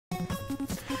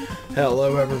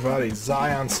Hello everybody,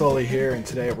 ZionSully here, and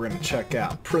today we're going to check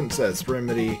out Princess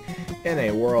Remedy in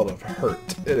a World of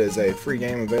Hurt. It is a free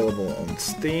game available on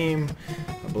Steam.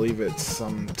 I believe it's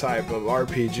some type of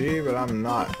RPG, but I'm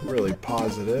not really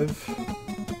positive.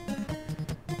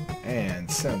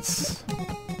 And since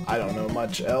I don't know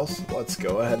much else, let's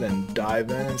go ahead and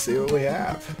dive in and see what we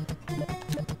have.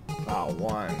 File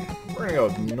 1. We're going to go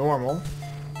with normal.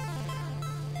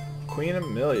 Queen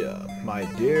Amelia, my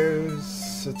dear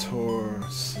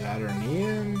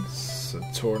Saturnian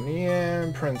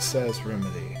Princess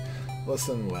Remedy,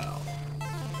 listen well.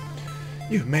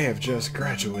 You may have just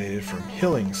graduated from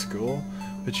healing school,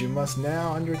 but you must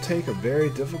now undertake a very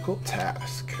difficult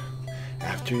task.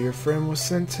 After your friend was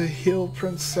sent to heal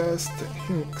Princess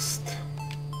Hingst,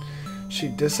 she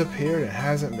disappeared and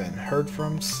hasn't been heard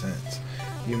from since.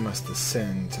 You must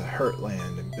ascend to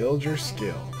Hurtland and build your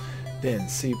skill. Then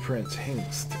see Prince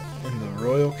Hingst in the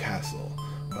royal castle.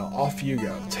 Well, off you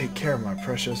go. Take care of my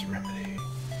precious Remedy.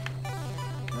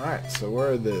 Alright, so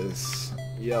we're this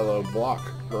yellow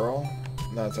block girl.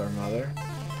 That's our mother.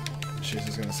 She's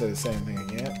just going to say the same thing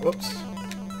again. Whoops.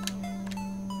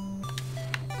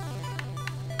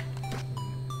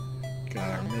 Got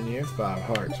our menu. 5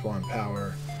 hearts, 1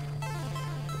 power.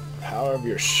 Power of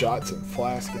your shots and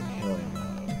flask and healing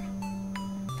mode.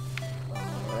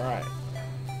 Alright.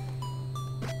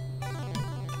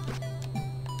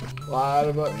 A lot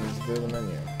of buttons to do the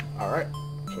menu. Alright,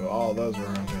 so all of those were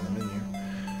under the menu.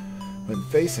 When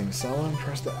facing someone,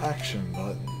 press the action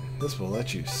button. This will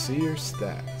let you see your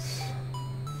stats.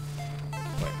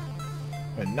 Wait,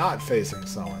 when not facing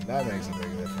someone, that makes a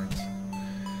big difference.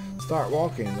 Start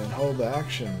walking, then hold the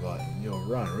action button. You'll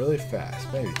run really fast,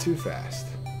 maybe too fast.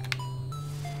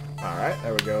 Alright,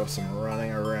 there we go, some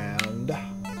running around.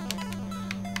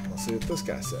 Let's see what this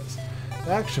guy says.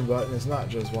 The action button is not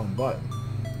just one button.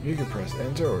 You can press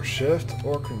enter or shift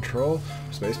or control,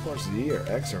 spacebar Z or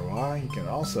X or Y. You can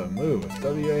also move with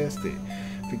WASD.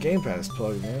 If the gamepad is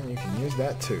plugged in, you can use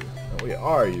that too. But we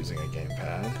are using a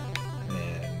gamepad,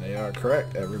 and they are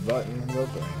correct. Every button is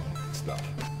opening stuff.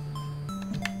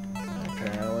 And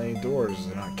apparently doors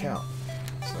do not count.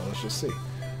 So let's just see.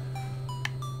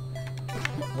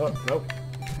 Oh, nope.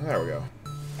 There we go.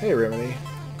 Hey Remedy.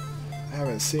 I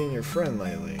haven't seen your friend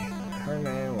lately. Her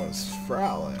name was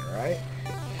Frowlin, right?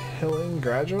 Healing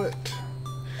graduate?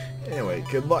 Anyway,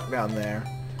 good luck down there.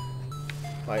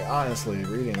 Like, honestly,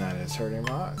 reading that is hurting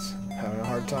my eyes. Having a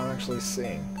hard time actually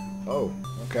seeing. Oh,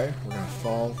 okay. We're gonna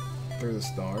fall through the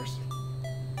stars.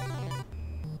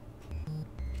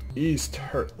 East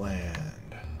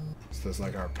Hurtland. Is this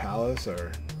like our palace,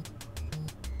 or...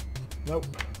 Nope.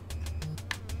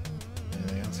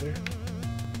 Anything else here?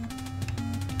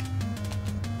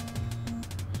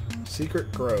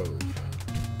 Secret Grove.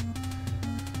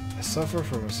 I suffer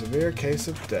from a severe case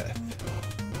of death.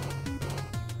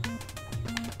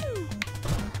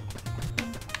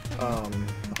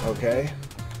 Okay.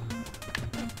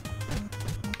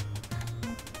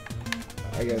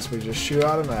 I guess we just shoot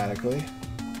automatically.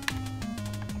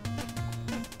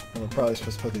 And we're probably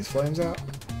supposed to put these flames out.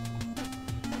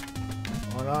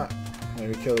 Or not.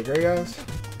 Maybe kill the gray guys.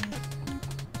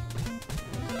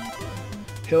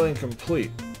 Healing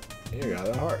complete. You got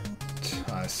a heart,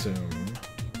 I assume.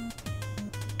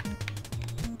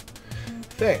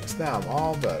 Thanks, now I'm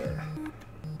all better.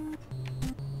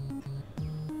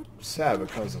 Sad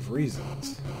because of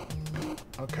reasons.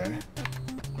 Okay.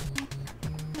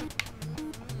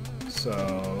 So,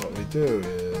 what we do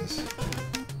is...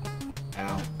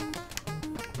 Ow.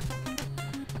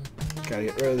 Gotta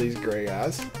get rid of these gray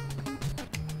guys.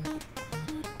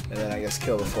 And then I guess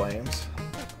kill the flames.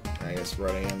 I guess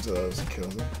running into those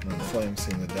kills them. And the flames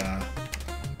seem to die.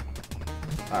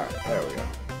 Alright, there we go.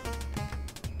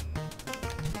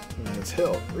 And it's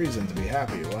Hill. Reason to be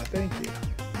happy. Why, thank you.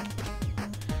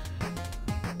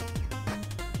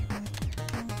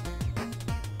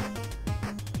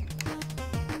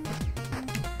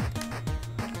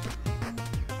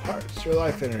 Hearts, your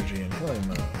life energy in healing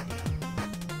mode.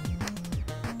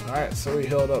 Alright, so we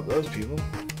healed up those people.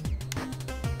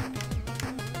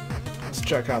 Let's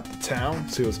check out the town,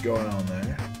 see what's going on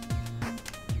there.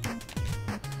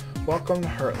 Welcome to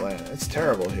Hurtland. It's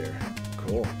terrible here.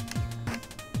 Cool.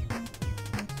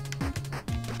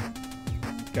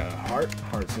 Got a heart.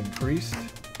 Heart's increased.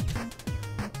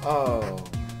 Oh,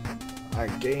 I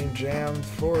game jammed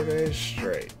 4 days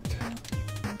straight.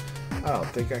 I don't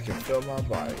think I can feel my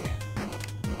body.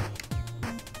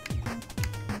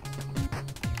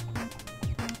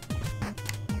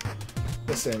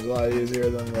 This seems a lot easier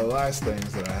than the last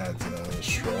things that I had to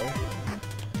destroy.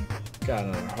 Got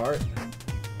another heart.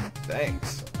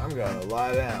 Thanks. I'm gonna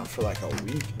lie down for like a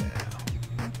week now.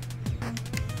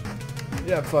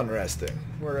 You have fun resting.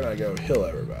 We're gonna go heal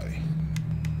everybody.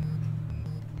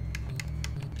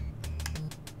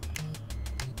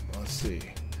 Let's see.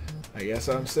 I guess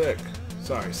I'm sick.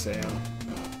 Sorry, Sam.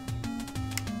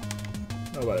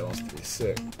 Nobody wants to be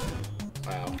sick.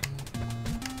 Wow.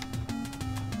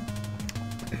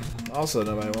 Also,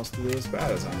 nobody wants to do as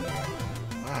bad as I'm doing.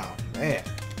 Wow, man.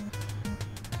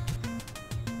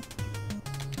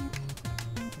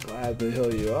 Glad to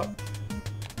heal you up.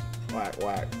 Whack,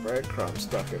 whack. Breadcrumb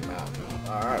stuck in mouth.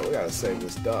 Alright, we gotta save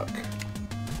this duck.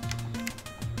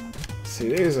 See,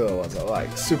 these are the ones I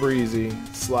like. Super easy.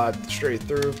 Slide straight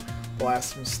through.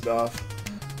 Blast some stuff.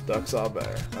 Duck's all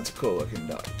better. That's a cool looking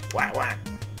duck. Whack, whack.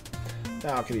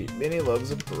 Now I can eat many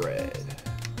loaves of bread.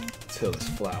 Let's heal this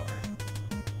flower.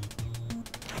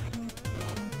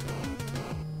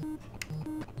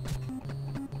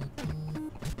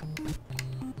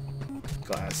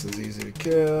 Glass is easy to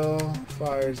kill.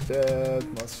 Fire's dead.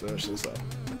 Let's finish this up.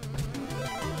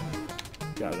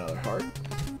 Got another heart.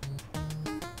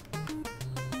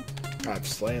 I've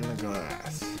slain the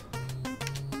glass.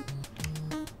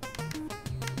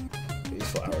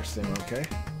 These flowers seem okay.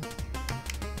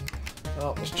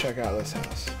 Oh, let's check out this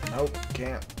house. Nope,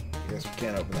 can't. I guess we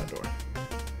can't open that door.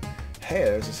 Hey,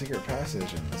 there's a secret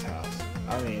passage in this house.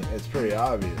 I mean, it's a pretty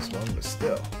obvious one, but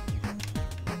still.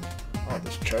 Oh,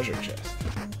 this treasure chest.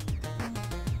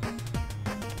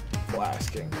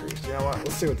 Flask increased. You know what?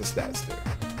 Let's see what the stats do.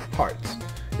 Hearts.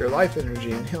 Your life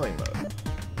energy in healing mode.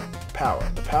 Power.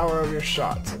 The power of your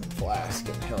shots in flask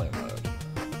in healing mode.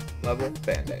 Level.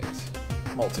 Band-aids.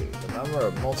 Multi. The number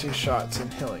of multi-shots in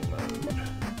healing mode.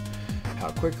 How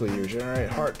quickly you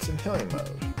regenerate hearts in healing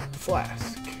mode.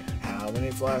 Flask. How many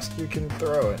flasks you can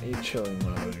throw in each healing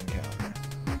mode encounter.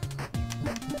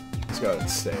 Let's go ahead and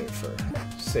save for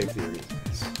safety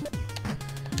reasons.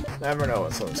 Never know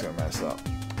when something's gonna mess up.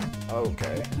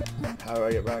 Okay. How do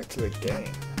I get back to the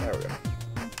game? There we go.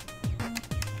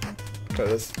 Okay,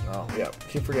 this. Oh, yep.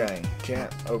 Keep forgetting.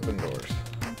 Can't open doors.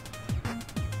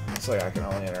 Looks like I can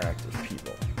only interact with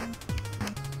people.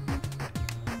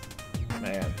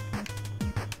 Man.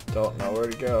 Don't know where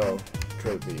to go.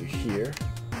 Could be here.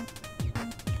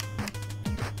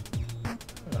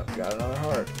 Oh, got another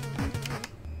heart.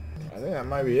 I think that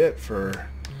might be it for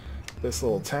this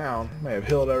little town. May have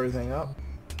healed everything up.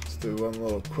 Let's do one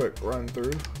little quick run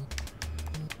through.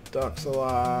 Duck's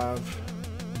alive.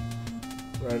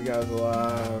 Red guy's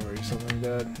alive. Are you something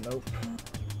dead? Nope.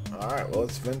 Alright, well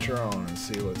let's venture on and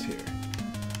see what's here.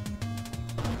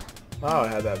 Oh, I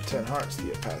had to have 10 hearts to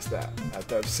get past that. I have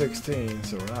to have 16,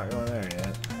 so we're not going there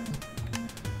yet.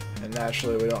 And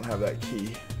naturally we don't have that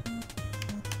key.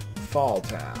 Fall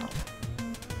Town.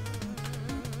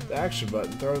 The action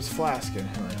button throws flask in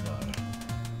healing mode.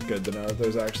 Good to know that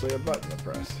there's actually a button to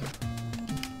press.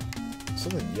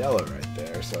 Something yellow right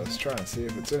there, so I was trying to see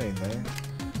if it's anything.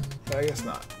 But I guess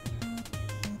not.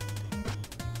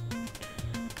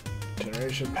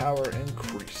 Generation power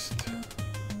increased.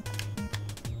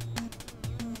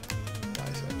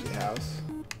 Nice empty house.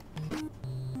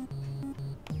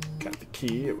 Got the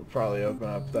key. It would probably open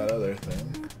up that other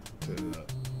thing to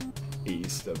the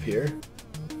east of here.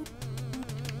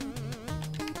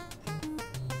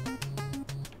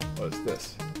 What is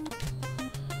this?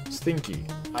 Stinky.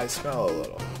 I smell a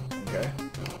little. Okay.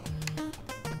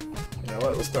 You know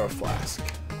what? Let's throw a flask.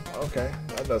 Okay,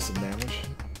 that does some damage.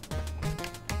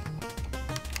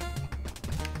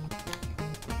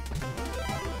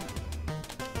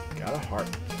 Got a heart.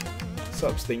 What's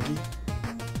up, Stinky?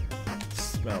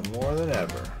 Smell more than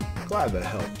ever. Glad that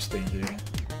helped, Stinky.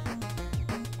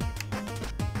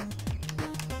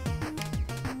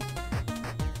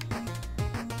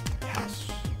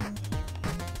 House.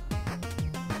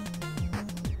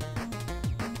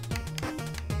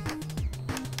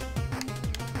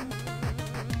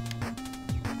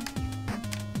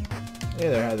 Yeah,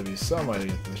 there had to be some way to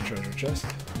get to this treasure chest.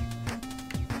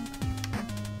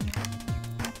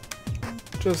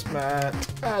 Just Matt.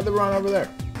 I had to run over there.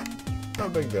 No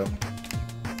big deal.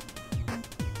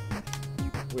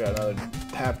 We got another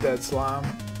half-dead slime.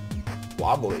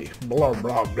 Wobbly. Blah,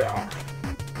 blah, blah.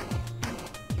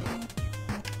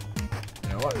 You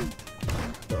know what?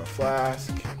 Throw a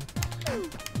flask.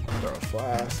 Throw a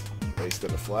flask.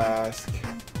 Wasted a flask.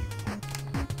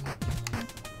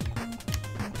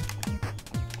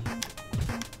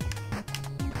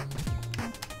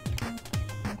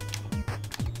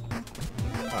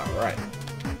 Alright.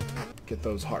 Get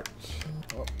those hearts.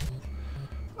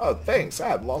 Oh, thanks. I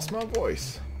had lost my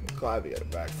voice. I'm glad to get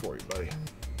it back for you, buddy.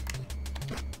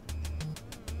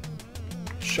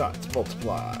 Shots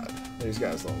multiplied. These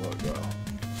guys don't look well.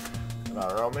 Am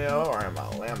I Romeo or am I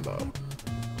Lambo?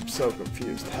 I'm so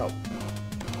confused. Help.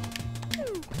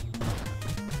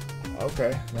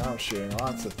 Okay, now I'm shooting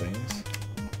lots of things.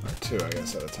 Or two, I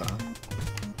guess, at a time.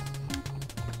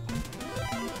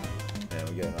 And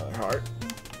we get another heart.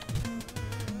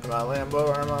 Am I Lambo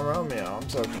or am I Romeo? I'm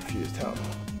so confused. Help.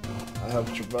 I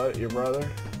helped your brother.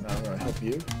 Now I'm going to help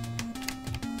you.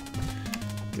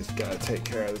 Just gotta take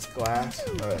care of this glass.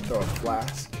 I'm gonna throw a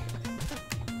flask.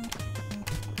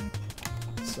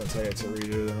 Since I get to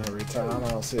redo them every time, I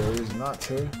don't see a reason not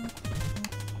to.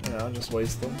 You know, just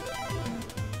waste them.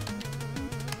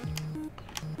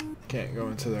 Can't go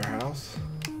into their house.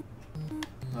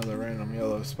 Another random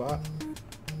yellow spot.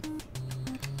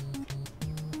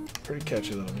 Pretty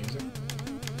catchy little music.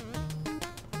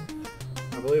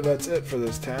 I believe that's it for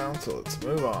this town, so let's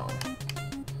move on.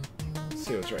 Let's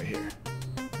see what's right here.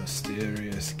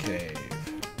 Mysterious cave.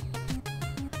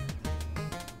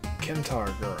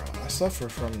 Kentaur girl. I suffer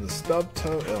from the stub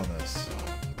toe illness.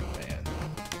 Man,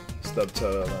 stub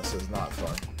toe illness is not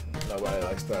fun. Nobody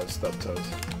likes to have stub toes.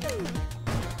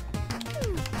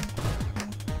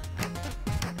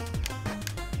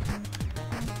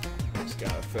 Just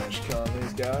gotta finish killing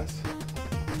these guys.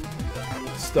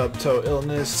 Stub toe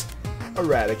illness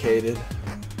eradicated.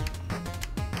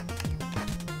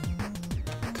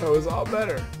 Toe is all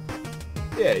better.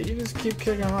 Yeah, you just keep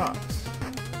kicking rocks.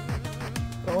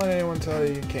 Don't let anyone tell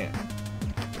you you can't.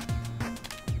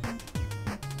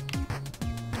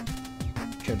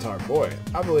 Kentaur boy,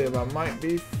 I believe I might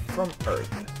be from Earth.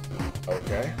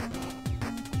 Okay.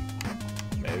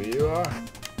 Maybe you are.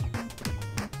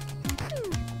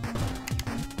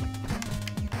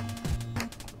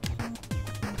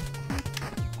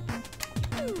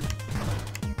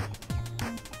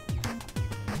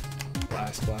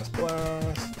 Blast, blast,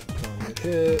 blast. Don't get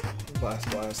hit. Blast,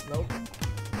 blast, nope.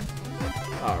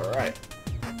 Alright.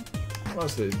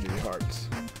 Most of these give you hearts.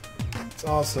 It's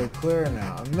all so clear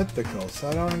now. I'm mythical, so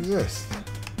I don't exist.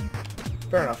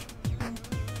 Fair enough.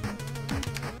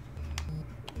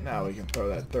 Now we can throw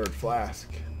that third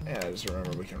flask. And I just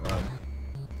remember we can run.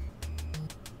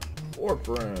 Warp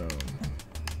room.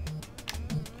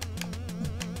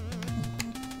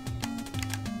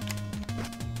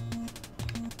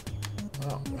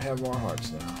 Well, we have more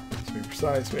hearts now. To be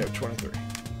precise, we have 23.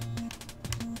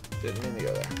 Didn't mean to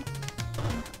go there.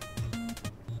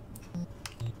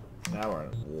 Now we're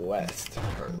in West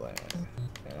Heartland.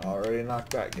 And already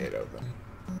knocked that gate open.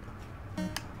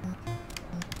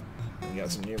 We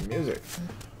got some new music.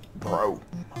 Bro,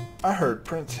 I heard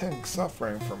Prince Hink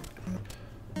suffers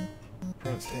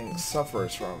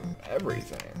from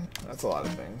everything. That's a lot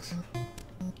of things.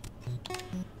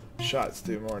 Shots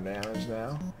do more damage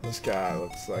now. This guy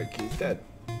looks like he's dead.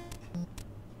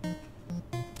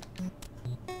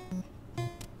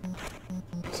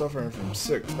 Suffering from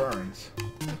 6 burns.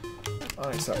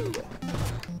 Unacceptable.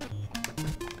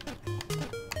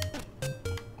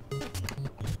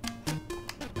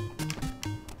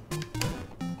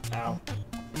 Ow.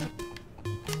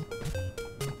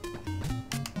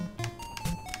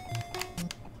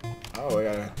 Oh, we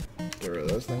gotta get rid of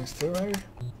those things too, maybe?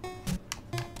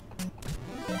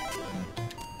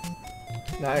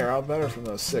 Now you're all better from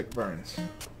those sick burns.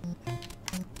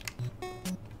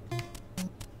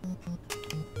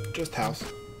 Just house.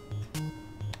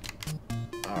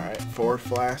 Alright, 4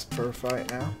 flasks per fight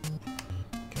now.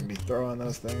 Can be throwing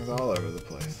those things all over the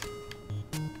place.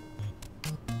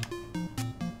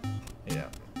 Yeah.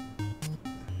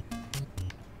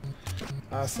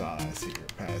 I saw that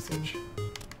secret passage.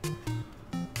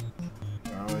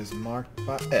 They're always marked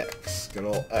by X. Good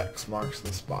old X marks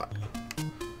the spot.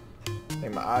 I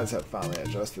think my eyes have finally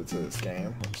adjusted to this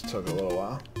game, which took a little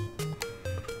while.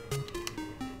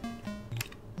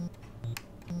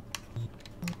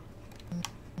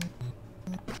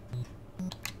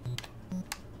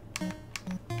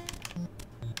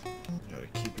 Gotta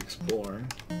keep exploring.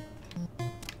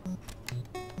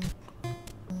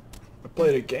 I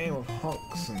played a game of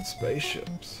hunks and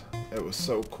spaceships. It was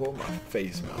so cool my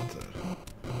face melted.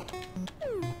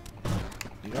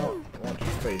 You don't want your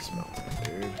face melting,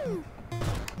 dude.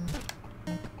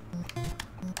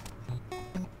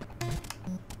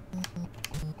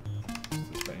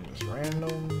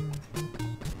 Random.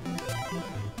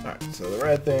 Alright, so the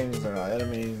red things are not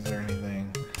enemies or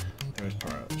anything. There's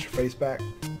part of your face back.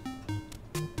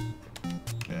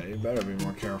 Yeah, you better be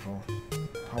more careful.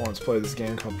 I once played this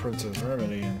game called Princess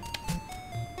Remedy and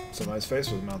somebody's face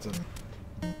was melted.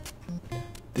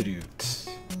 Dudes.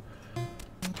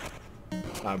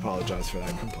 I apologize for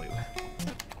that completely.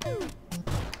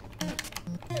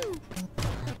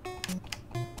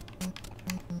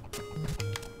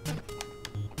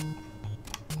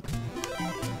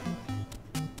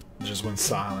 just went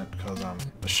silent because I'm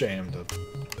ashamed of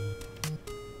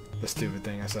the stupid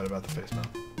thing I said about the face mount.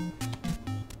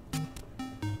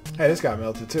 Hey, this guy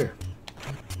melted too.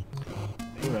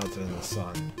 He melted in the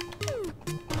sun.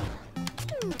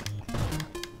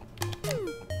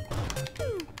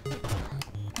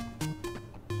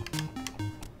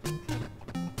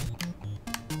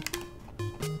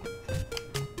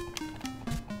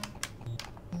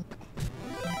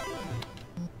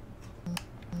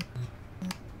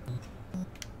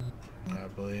 I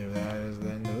believe that is the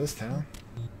end of this town.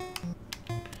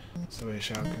 So we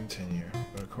shall continue.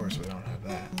 But of course we don't have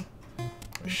that.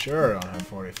 We sure don't have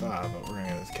 45, but we're gonna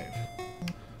get this cave.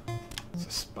 It's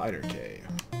a spider cave.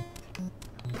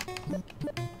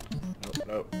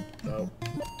 Nope.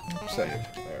 Save.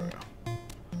 There we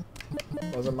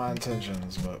go. Wasn't my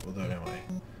intentions, but we'll do it anyway.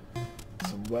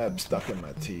 Some web stuck in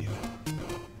my teeth.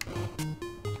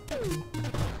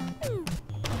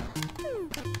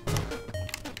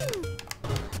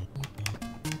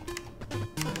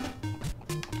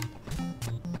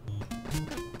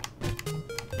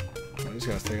 These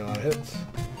guys take a lot of hits.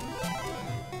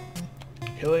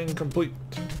 Healing complete.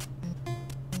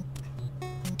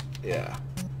 Yeah.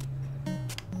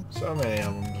 So many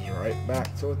of them just right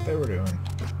back to what they were doing.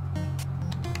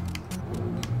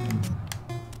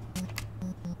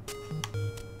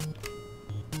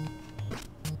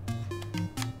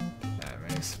 That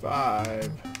makes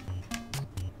 5.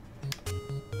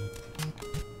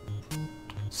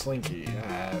 Slinky, I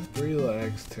have 3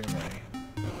 legs too many.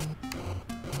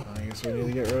 I guess we need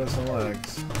to get rid of some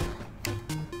legs.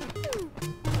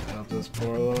 Help this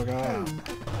poor little guy out.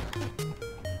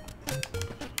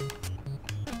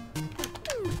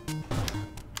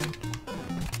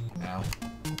 Ow.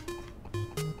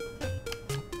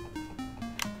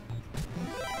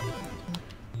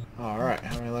 Alright,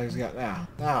 how many legs you got now?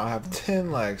 Now I have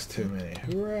 10 legs too many.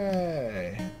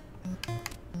 Hooray!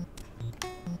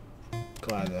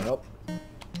 Glad to help.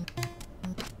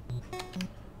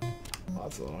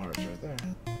 Lots of little hearts right there.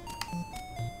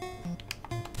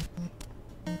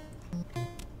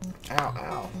 Ow,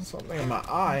 ow. Something in my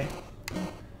eye.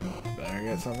 Better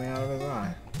get something out of his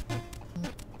eye.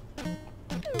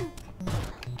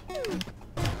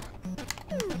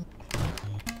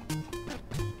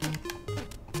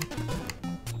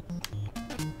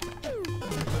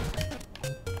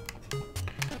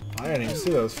 I didn't even see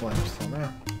those flames till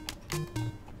now.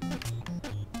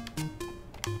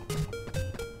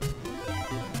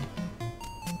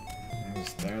 I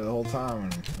was there the whole time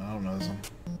and I don't notice them.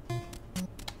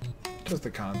 Just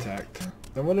the contact.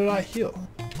 Then what did I heal?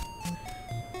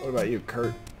 What about you,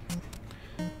 Kurt?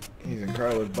 He's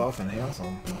incredibly buff and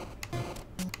handsome.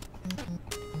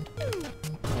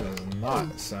 That does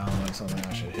not sound like something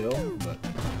I should heal, but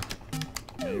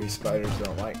maybe spiders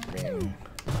don't like being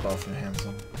buff and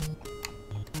handsome.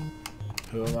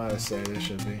 Who am I to say they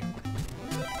should be?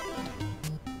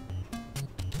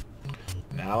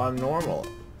 Now I'm normal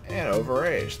and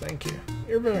overage. Thank you.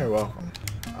 You're very welcome.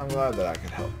 I'm glad that I could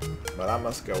help, but I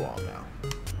must go on now.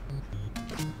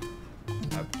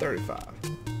 I have 35.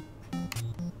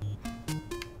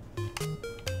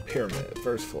 Pyramid,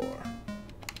 first floor.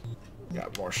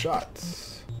 Got more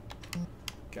shots.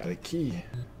 Got a key.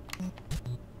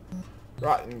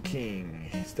 Rotten King.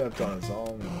 He stepped on his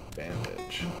own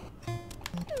bandage.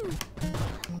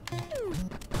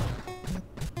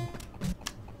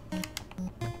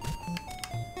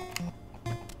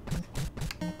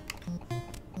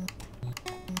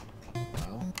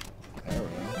 Well, there we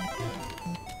go.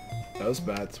 Those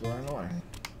bats were annoying.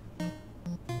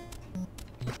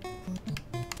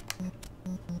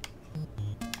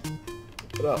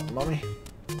 What up, mummy?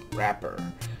 Wrapper.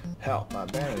 Help, my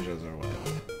bandages are wet.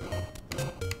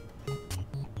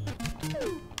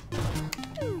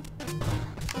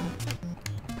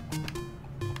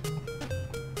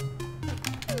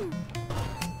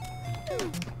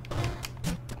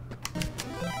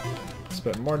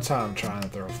 Spent more time trying to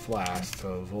throw flasks to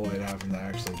avoid having to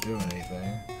actually do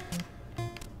anything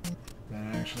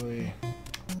than actually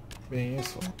being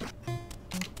useful.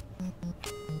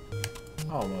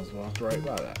 Almost walked right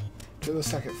by that. To the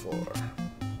second floor.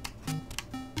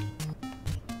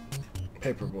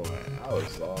 Paperboy, I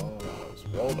was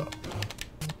rolled up.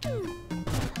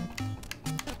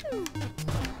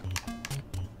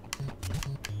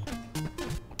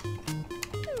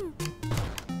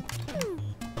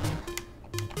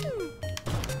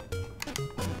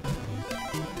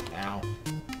 Ow.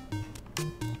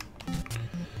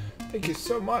 Thank you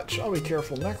so much. I'll be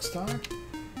careful next time.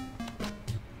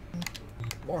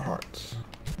 More hearts.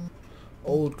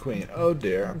 Old Queen. Oh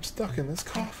dear, I'm stuck in this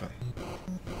coffin.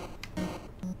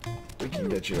 We can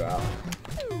get you out.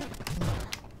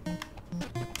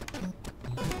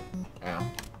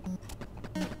 Ow.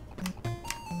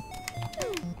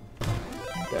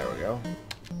 There we go.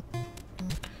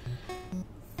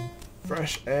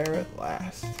 Fresh air at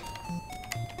last.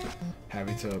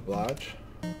 Happy to oblige.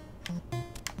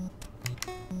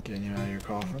 Getting you out of your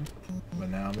coffin, but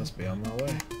now I must be on my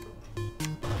way.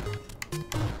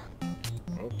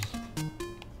 Oops.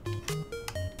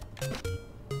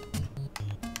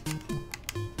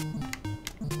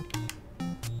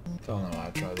 Don't know why I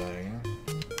tried that again.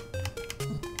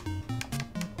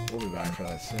 We'll be back for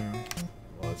that soon.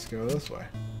 Let's go this way.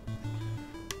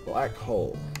 Black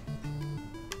hole.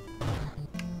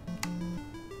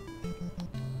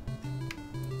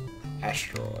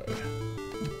 Asteroid.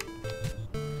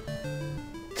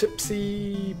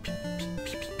 Tipsy.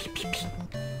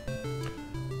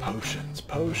 Potions.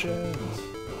 Potions.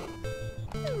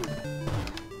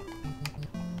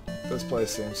 This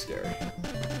place seems scary.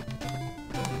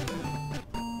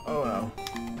 Oh no.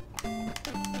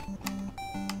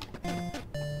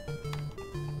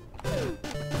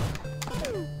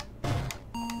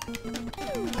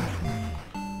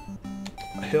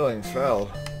 Healing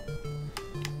failed.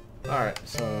 Alright,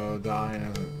 so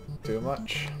dying doesn't do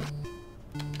much.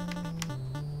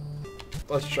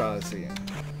 Let's try this again.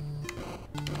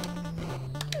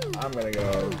 I'm gonna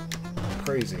go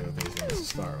crazy with these things to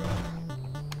start with.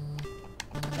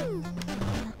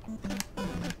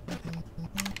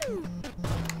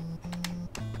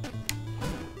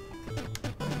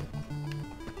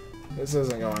 This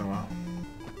isn't going well.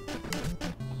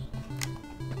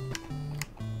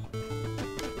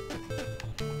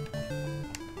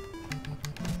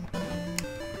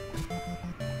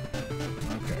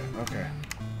 Okay.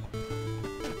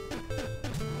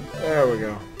 There we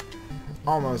go.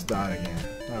 Almost died again.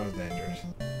 That was dangerous.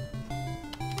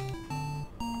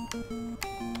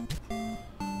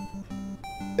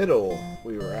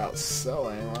 We were out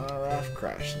selling when our raft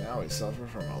crashed. Now we suffer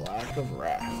from a lack of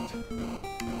raft.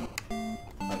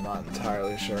 I'm not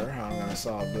entirely sure how I'm going to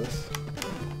solve this.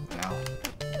 Ow.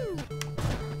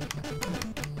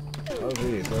 Oh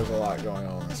geez, there's a lot going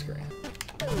on the screen.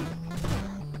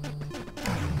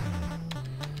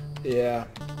 Yeah,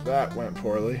 that went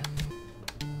poorly.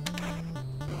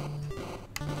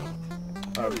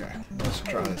 Okay, let's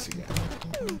try this again.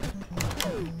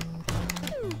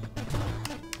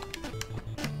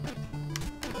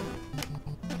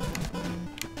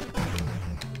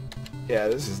 Yeah,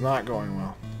 this is not going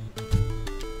well.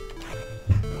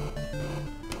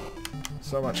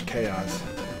 So much chaos.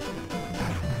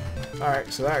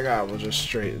 Alright, so that guy will just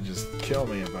kill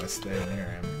me if I stay near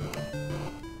him.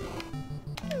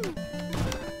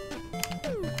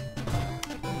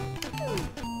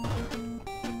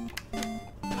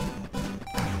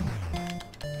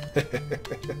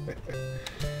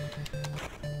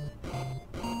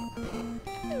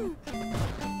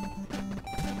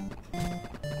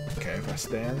 Okay, if I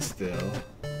stand still.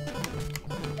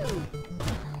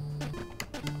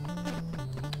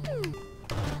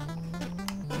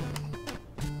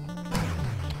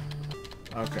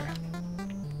 Okay.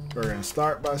 We're gonna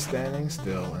start by standing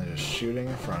still and just shooting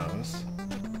in front of us.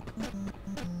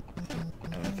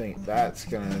 And I think that's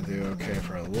gonna do okay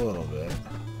for a little bit.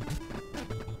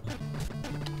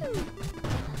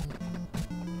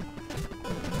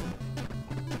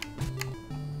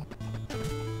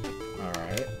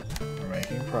 Alright, we're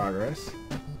making progress.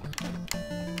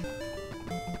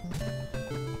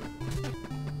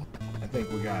 I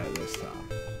think we got it this time.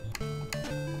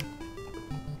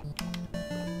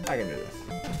 I can do this.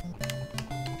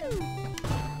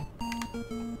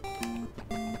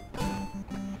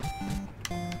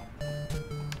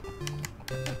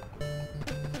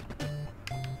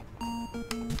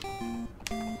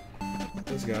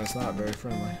 This guy's not very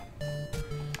friendly.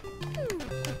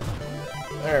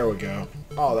 There we go.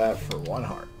 All that for 1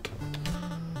 heart.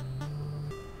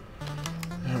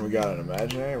 And we got an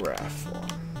imaginary raft for him.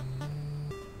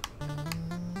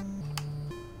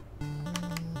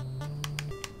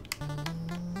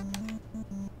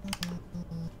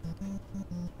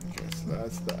 Okay, so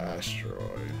that's the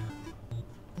asteroid.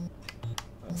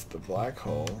 That's the black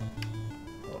hole.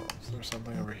 Oh, is there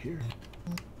something over here?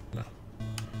 No.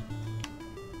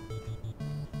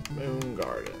 Moon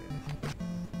garden.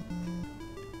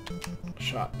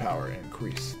 Shot power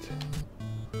increased.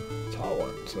 Tall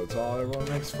one. So tall everyone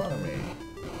makes fun of me.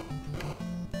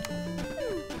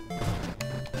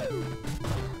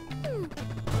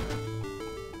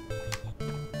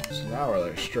 So now we're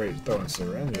like straight throwing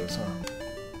syringes, huh?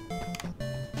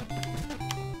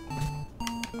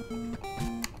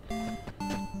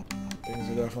 Things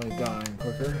are definitely dying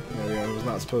quicker. Maybe I was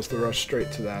not supposed to rush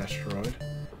straight to the asteroid.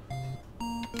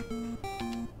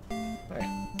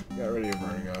 Hey, got rid of your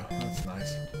vertigo. That's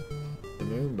nice. The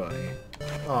moon bunny.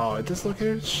 Oh, it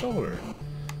dislocated its shoulder.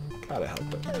 Gotta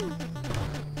help it.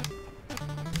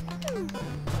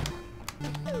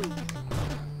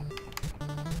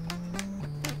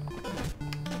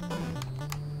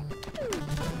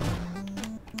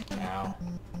 Ow.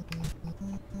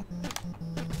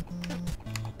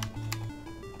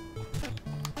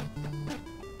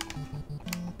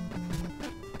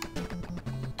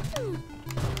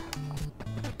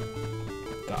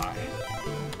 Die.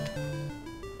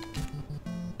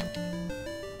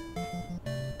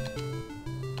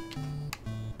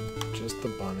 Just the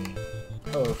bunny.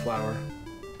 Hello, flower.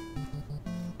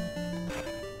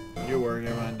 You worry,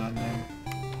 am I done now?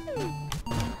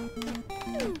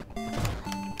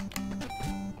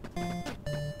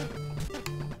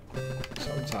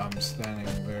 Sometimes standing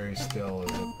very still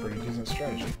is a pretty decent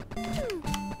strategy.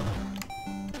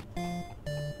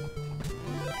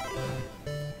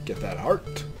 Get that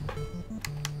heart.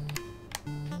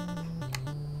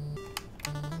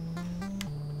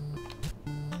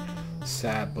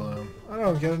 Sad bloom. I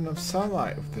don't get enough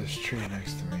sunlight with this tree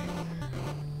next to me.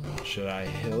 Should I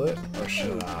heal it or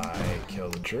should I kill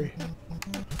the tree?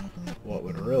 What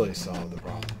would really solve the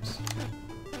problems?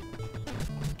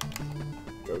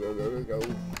 Go, go, go, go, go.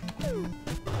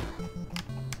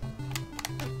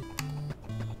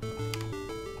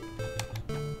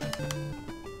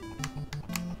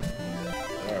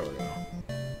 There we go.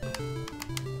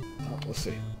 Oh, let's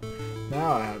see.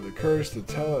 Now I have the courage to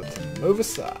tell it to move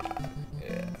aside.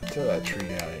 Yeah, tell that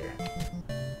tree out of here.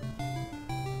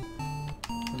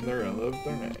 They're gonna live with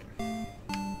their name.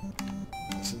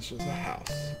 This is just a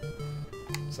house.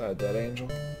 Is that a dead angel?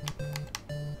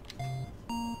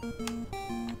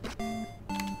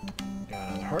 Got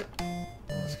another heart.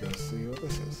 Let's go see what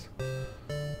this is.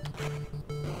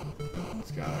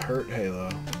 It's got a hurt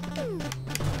halo.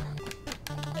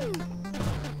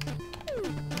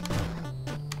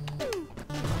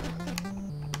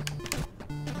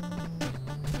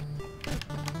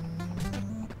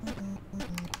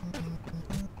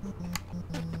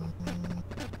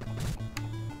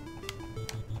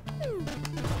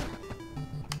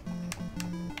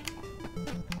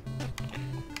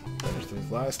 These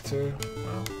last two,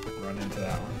 well, run into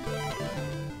that one.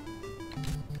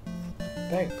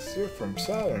 Thanks, you're from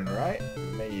Saturn, right?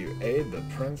 May you aid the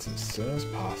prince as soon as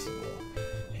possible.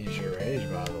 He's your age,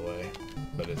 by the way,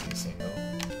 but is he single?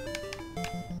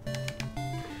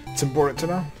 It's important to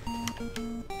know.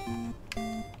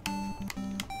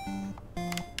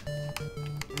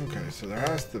 Okay, so there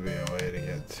has to be a way to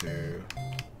get to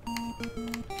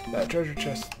that treasure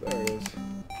chest. There it is.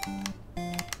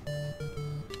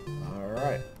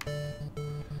 Alright,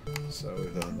 so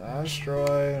we've done the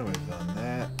asteroid, we've done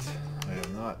that, we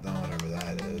have not done whatever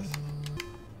that is.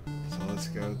 So let's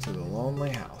go to the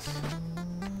lonely house.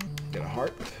 Get a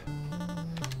heart,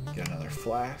 get another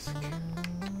flask.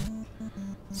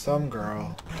 Some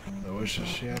girl that wishes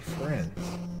she had friends.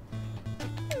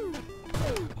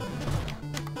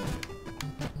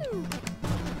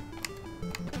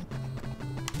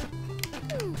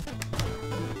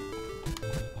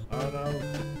 Oh no.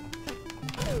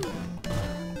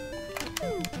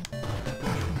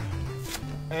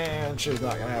 And she's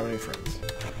not gonna have any friends.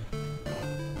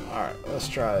 Alright, let's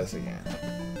try this again.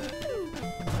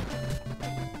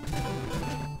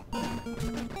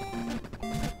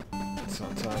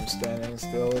 Sometimes standing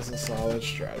still is a solid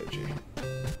strategy.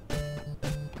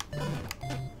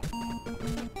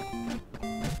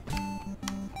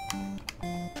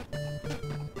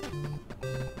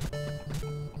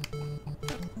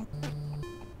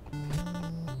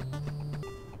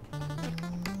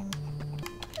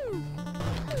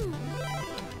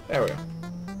 There we go.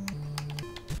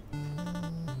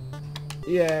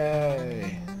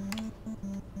 Yay!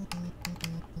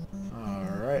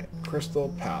 Alright,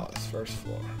 Crystal Palace, first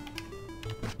floor.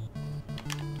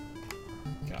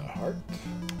 Got a heart.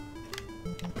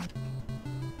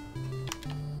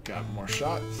 Got more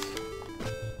shots.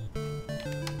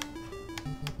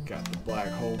 Got the black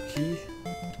hole key.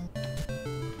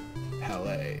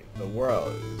 LA, the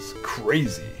world is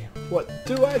crazy. What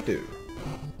do I do?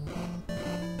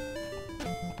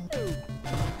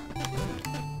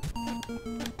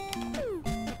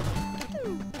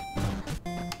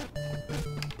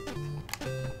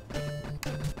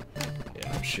 Yeah,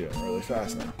 I'm shooting really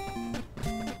fast now.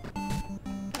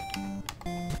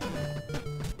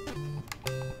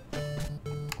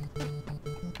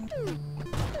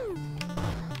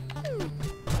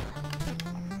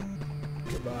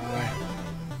 Goodbye.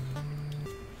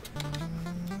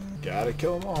 Gotta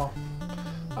kill them all.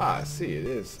 Ah, I see, it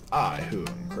is I who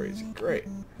am crazy. Great.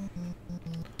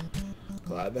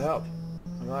 Glad to help.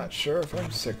 I'm not sure if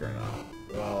I'm sick or not.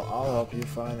 Well, I'll help you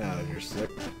find out if you're sick.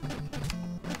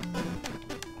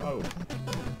 Oh.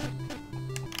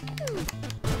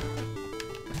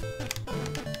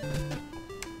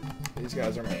 These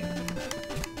guys are mean.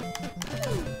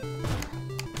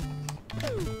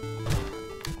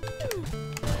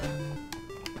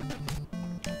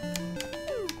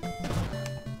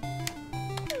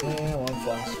 And one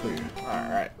flask for you.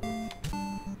 Alright.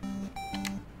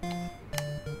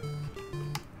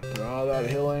 Do all that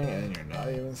healing and you're not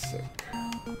even sick.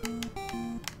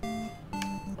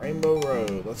 Rainbow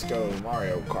Road. Let's go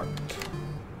Mario Kart.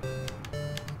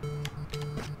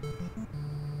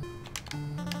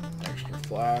 Extra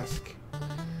flask.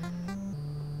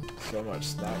 So much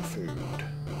snack food.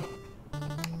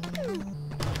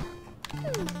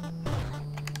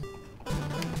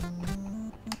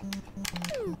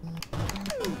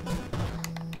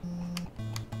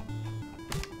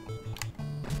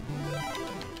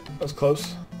 That was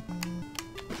close.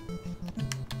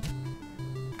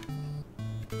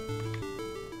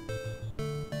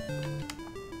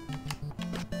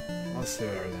 Let's see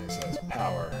what everything says.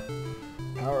 Power.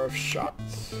 Power of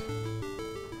shots.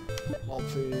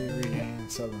 Multi, regain,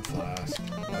 7 flask.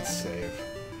 Let's save.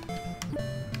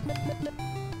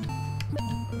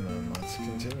 And then let's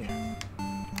continue.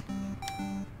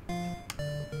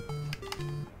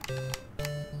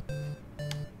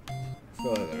 I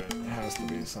feel like there has to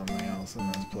be something else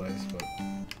in this place, but...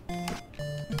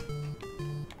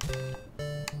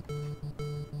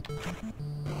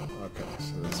 Okay,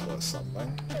 so this was something.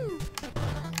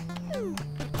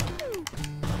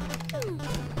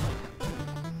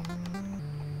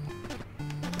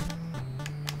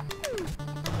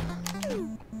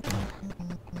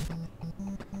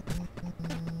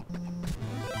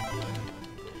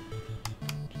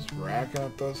 Just racking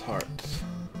up those hearts.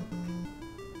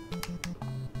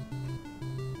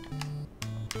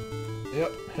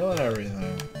 Yep, healing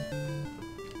everything.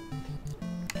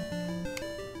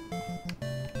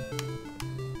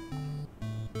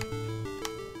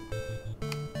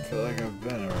 I feel like I've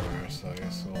been everywhere, so I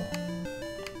guess we'll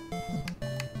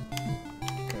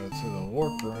go to the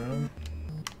warp room.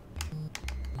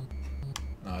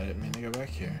 No, I didn't mean to go back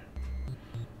here.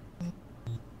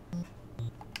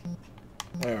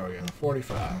 There we go,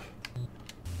 45.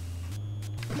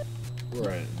 We're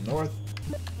at North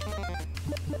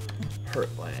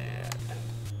Hurtland.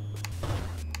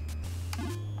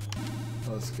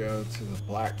 Let's go to the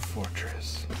Black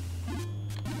Fortress.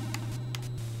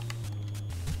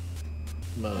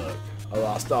 Mug. I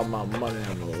lost all my money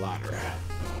on the lottery.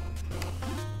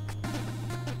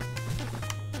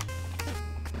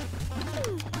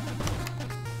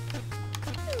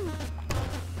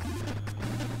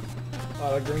 A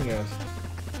lot of green guys.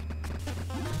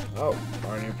 Oh,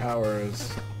 our new power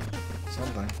is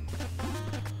something.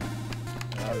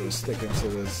 I'm just sticking to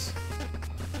this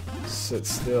sit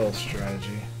still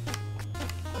strategy.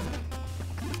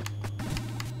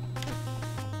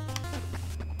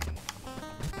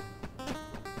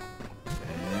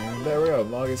 And there we go,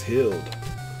 Mog is healed.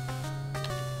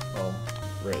 Well,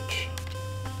 rich.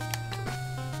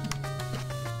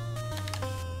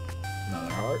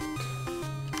 Another heart.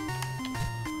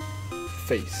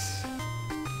 Face.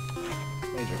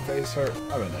 Major face hurt.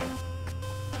 I've been there.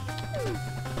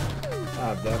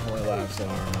 I've definitely laughed so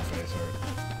hard my face hurt.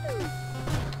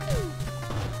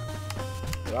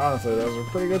 But honestly, those were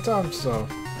pretty good times, so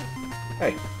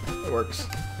hey, it works.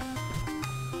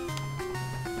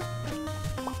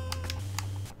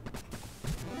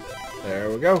 There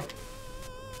we go.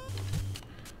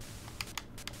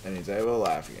 And he's able to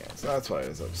laugh again, so that's why he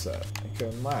was upset. He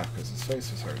couldn't laugh because his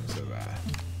face was hurting so bad.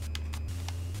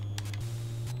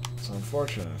 It's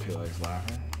unfortunate if he likes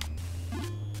laughing.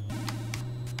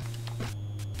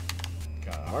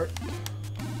 Got a heart.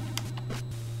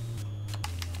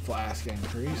 Flask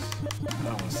increase. I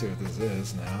want to see what this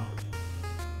is now.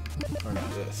 Or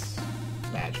not this.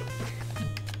 Magic.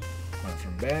 Went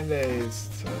from band-aids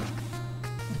to...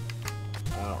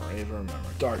 I don't even remember.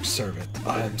 Dark Servant.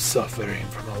 I am suffering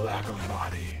from a lack of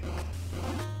body.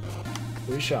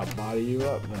 We shall body you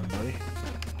up then, buddy.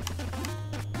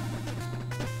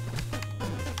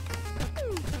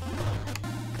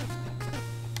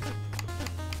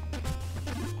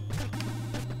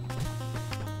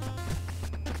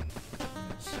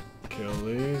 Let's kill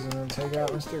these and then take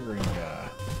out Mr. Green Guy.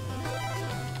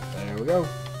 There we go.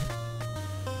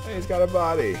 Hey, he's got a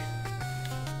body.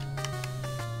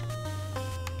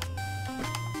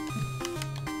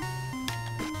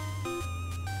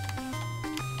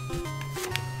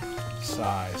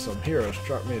 Sigh, some hero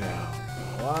struck me down.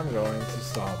 Well, I'm going to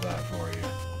solve that for you.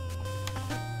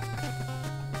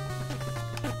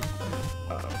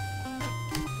 Uh-oh.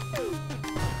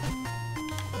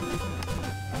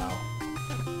 Ow.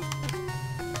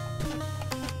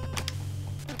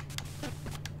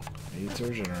 Need to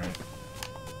regenerate.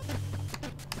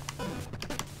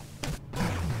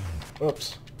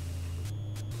 Oops.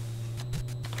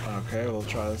 Okay, we'll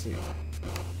try this again.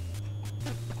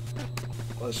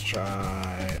 Let's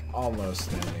try almost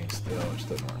standing still, which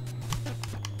didn't work.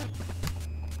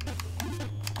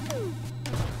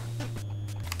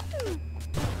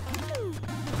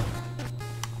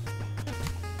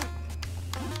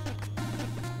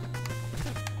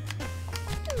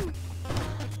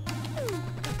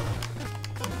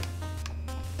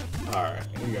 Alright,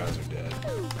 you guys are dead.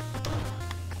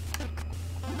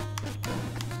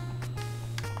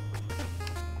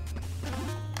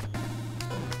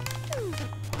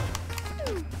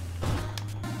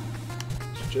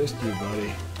 Just you,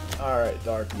 buddy. Alright,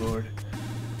 Dark Lord.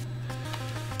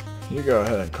 You go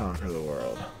ahead and conquer the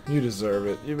world. You deserve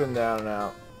it. You've been down and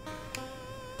out.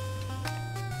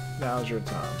 Now's your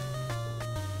time.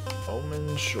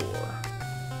 Omen Shore.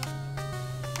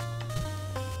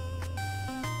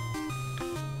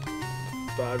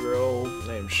 Five-year-old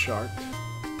named Shark.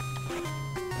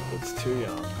 It's too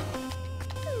young.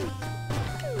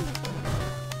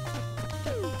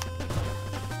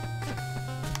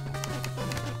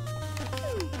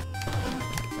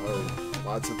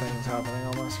 Lots of things happening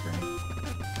on my screen.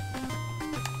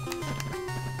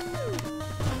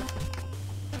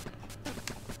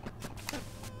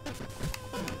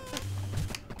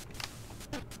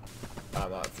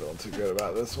 I'm not feeling too good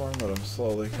about this one, but I'm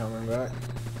slowly coming back.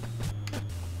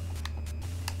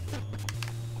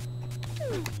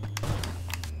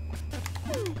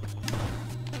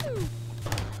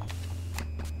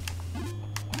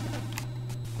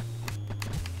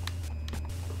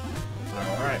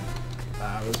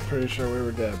 I was pretty sure we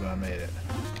were dead, but I made it.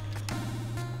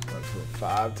 Went from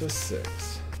 5 to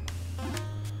 6.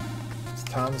 It's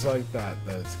times like that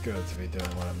that it's good to be doing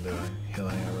what I'm doing,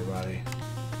 healing everybody.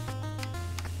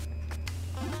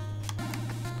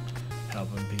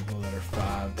 Helping people that are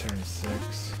 5 turn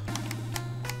 6.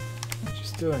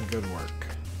 Just doing good work.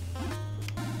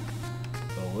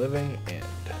 The living end.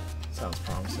 Sounds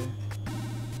promising.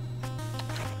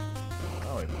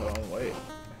 Oh, we put on weight.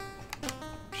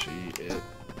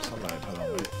 Somebody put on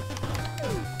weight.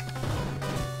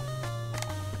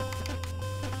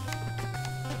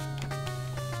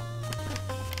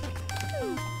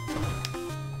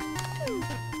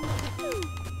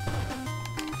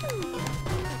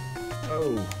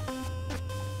 Oh.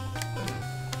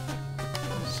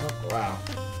 Wow.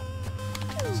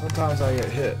 Sometimes I get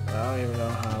hit, and I don't even know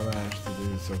how I managed to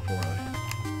do it so poorly.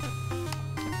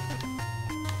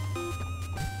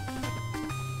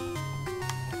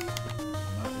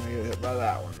 By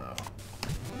that one though.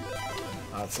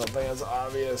 Not something as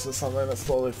obvious as something that's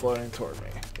slowly floating toward me.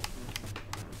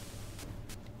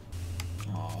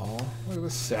 Aww, look at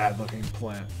this sad looking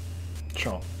plant.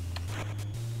 Chomp.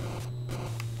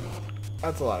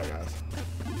 That's a lot of guys.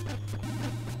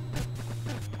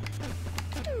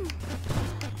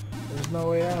 There's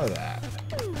no way out of that.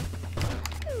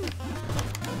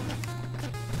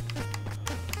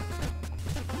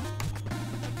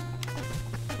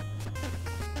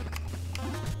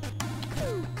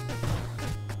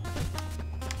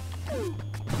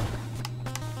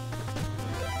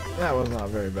 That was not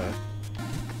very bad.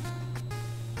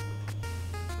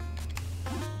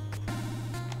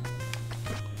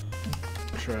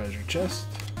 Treasure chest.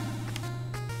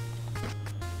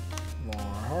 More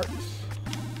hearts.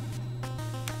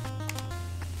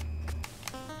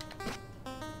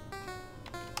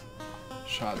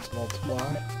 Shots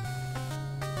multiply.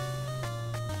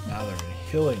 Now they're in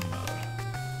healing mode.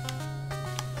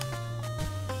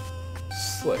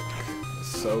 Slick.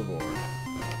 So bored.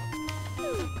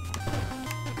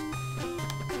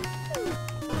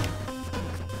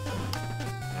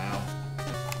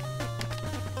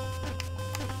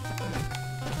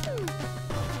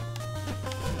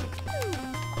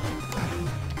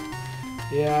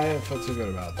 Yeah, I didn't feel too good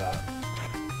about that.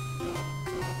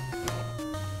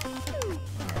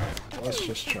 Alright, let's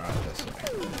just try it this way.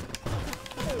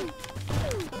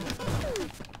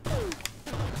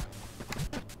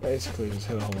 Basically, just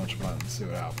hit a whole bunch of buttons and see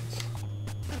what happens.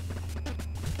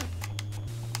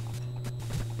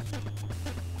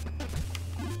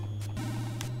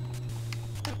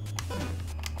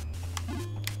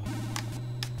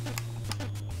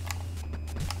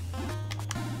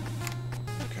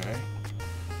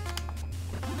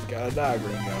 Gotta die,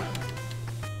 green guy.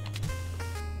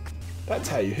 That's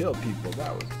how you heal people.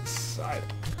 That was exciting.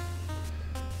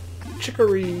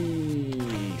 Chicory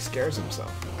scares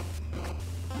himself.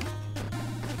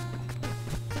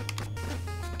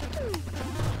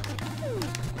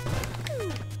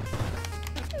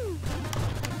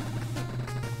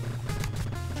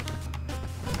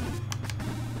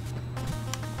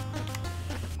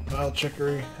 Well,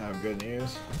 Chicory, I have good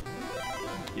news.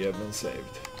 You have been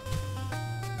saved.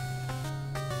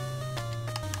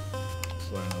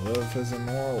 Learn to live his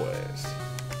immoral ways.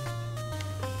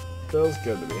 Feels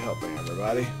good to be helping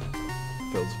everybody.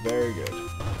 Feels very good.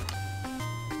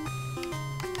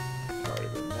 Already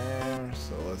been there,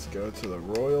 so let's go to the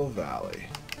Royal Valley.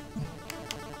 Can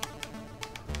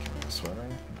we go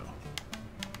swimming? No.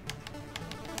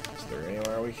 Is there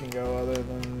anywhere we can go other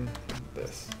than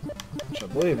this? Which I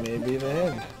believe may be the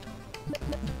end.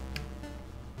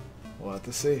 We'll have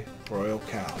to see. Royal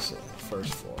Castle,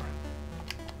 first floor.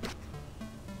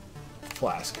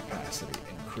 Flask capacity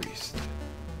increased.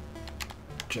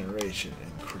 Generation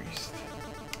increased.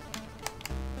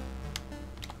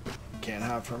 Can't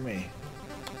have for me.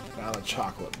 Found a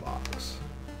chocolate box.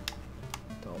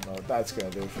 Don't know what that's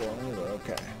gonna do for me, but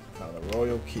okay. Found a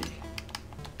royal key.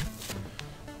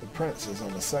 The prince is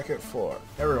on the second floor.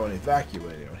 Everyone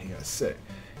evacuated when he got sick.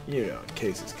 You know, in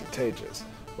case it's contagious.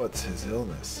 What's his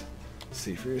illness?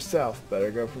 See for yourself. Better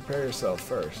go prepare yourself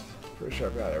first. Pretty sure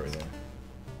I've got everything.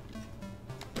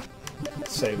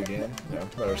 Save again. No,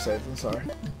 better safe than sorry.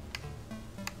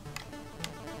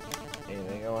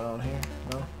 Anything going on here?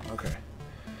 No? Okay.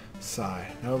 Sigh.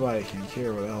 Nobody can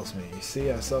cure what ails me. You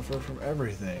see, I suffer from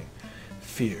everything.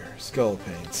 Fear, skull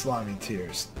pain, slimy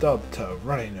tears, stub toe,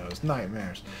 runny nose,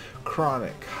 nightmares,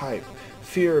 chronic hype,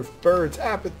 fear of birds,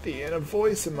 apathy, and a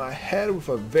voice in my head with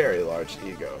a very large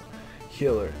ego.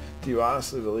 Healer, do you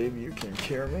honestly believe you can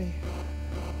cure me?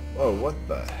 Whoa, what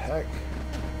the heck?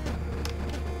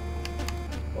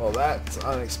 Well, that's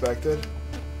unexpected.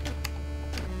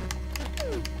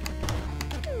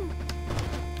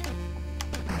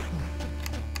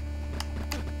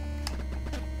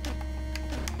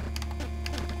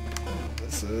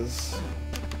 This is...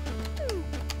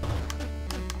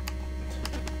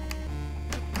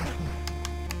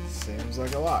 seems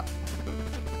like a lot.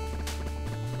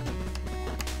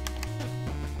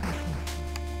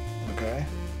 Okay.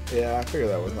 Yeah, I figured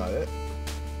that was not it.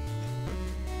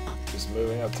 Just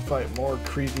moving up to fight more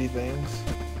creepy things.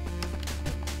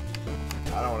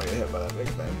 I don't want to get hit by that big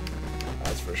thing.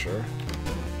 That's for sure.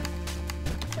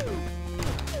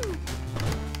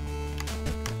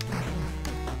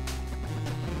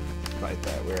 Fight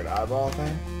that weird eyeball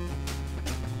thing.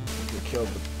 We killed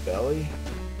the belly.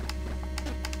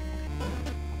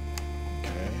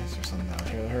 Okay, is there something down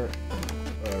here that hurt?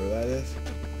 Whatever that is.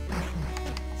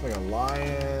 It's like a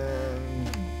lion,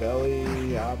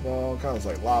 belly, eyeball. Kind of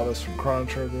like Lavas from Chrono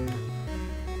Trigger.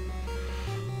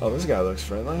 Oh, this guy looks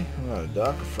friendly. We got a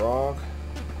duck, a frog,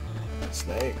 a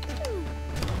snake.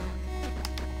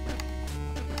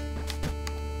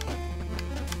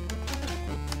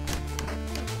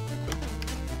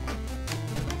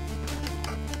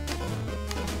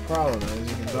 The problem is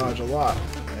you can dodge a lot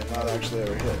and not actually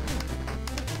ever hit.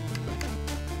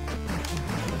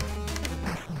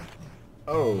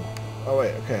 Oh. Oh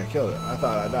wait, okay, I killed it. I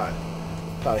thought I died.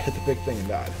 I thought I hit the big thing and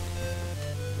died.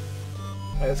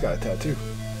 Hey, it's got a tattoo.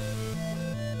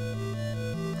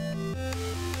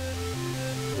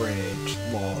 Rage,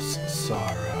 loss,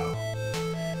 sorrow.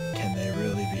 Can they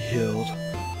really be healed?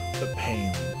 The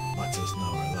pain lets us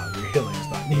know our love. Your healing is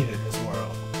not needed in this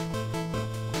world.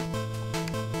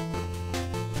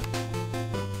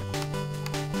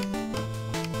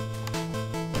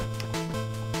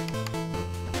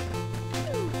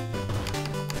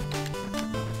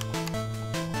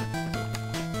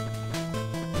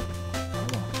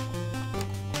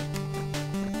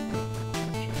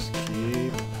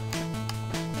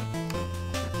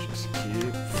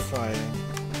 Fighting.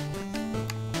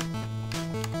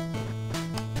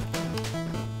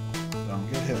 Don't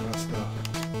get hit by stuff.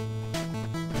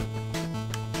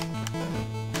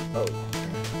 Oh,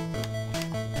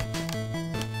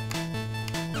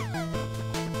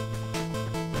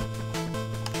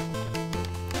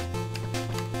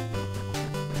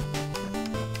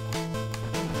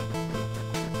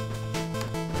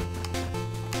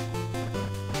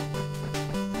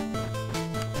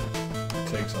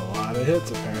 takes a lot of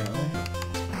hits apparently.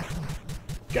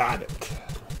 Got it.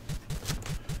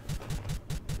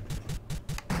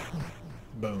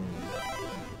 Boom.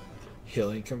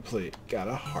 Healing complete. Got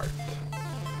a heart.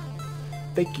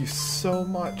 Thank you so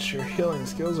much. Your healing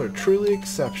skills are truly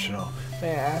exceptional.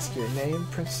 May I ask your name?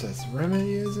 Princess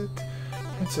Remedy, is it?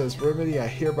 Princess Remedy, I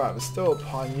hereby bestow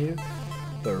upon you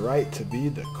the right to be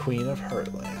the Queen of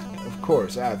Heartland. Of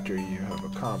course, after you have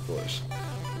accomplished,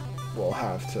 we'll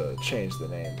have to change the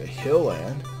name to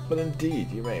Hillland, but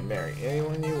indeed, you may marry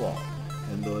anyone you want,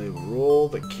 and they will rule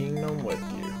the kingdom with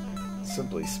you.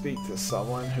 Simply speak to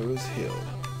someone who is healed.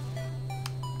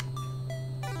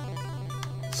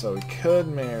 So we could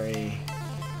marry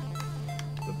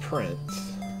the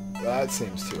prince. That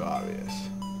seems too obvious.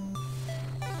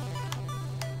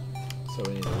 So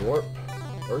we need a warp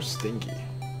or Stinky.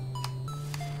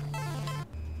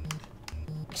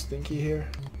 Stinky here?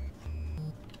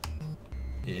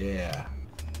 Yeah.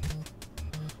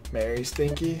 Marry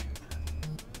Stinky?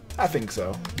 I think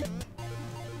so.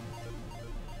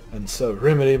 And so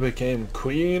Remedy became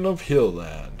Queen of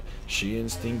Hillland. She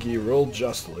and Stinky ruled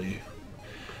justly,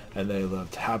 and they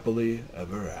lived happily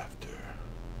ever after.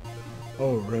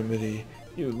 Oh, Remedy,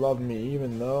 you love me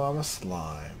even though I'm a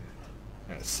slime.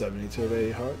 I got 72 of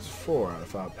 80 hearts, 4 out of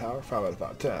 5 power, 5 out of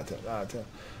 5, 10 out of 10, 9 out of 10,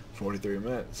 43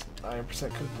 minutes,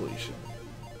 9% completion.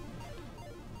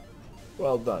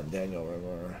 Well done, Daniel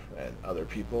Rimmer and other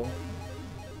people.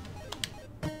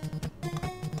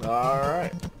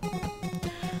 Alright.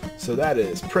 So that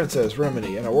is Princess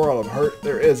Remedy in a World of Hurt.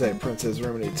 There is a Princess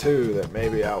Remedy 2 that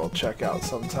maybe I will check out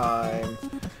sometime.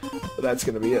 But that's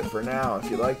going to be it for now. If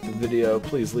you liked the video,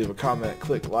 please leave a comment,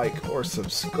 click like, or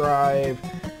subscribe.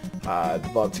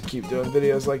 I'd love to keep doing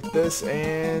videos like this,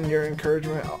 and your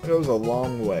encouragement goes a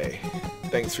long way.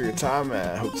 Thanks for your time, and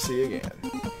I hope to see you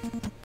again.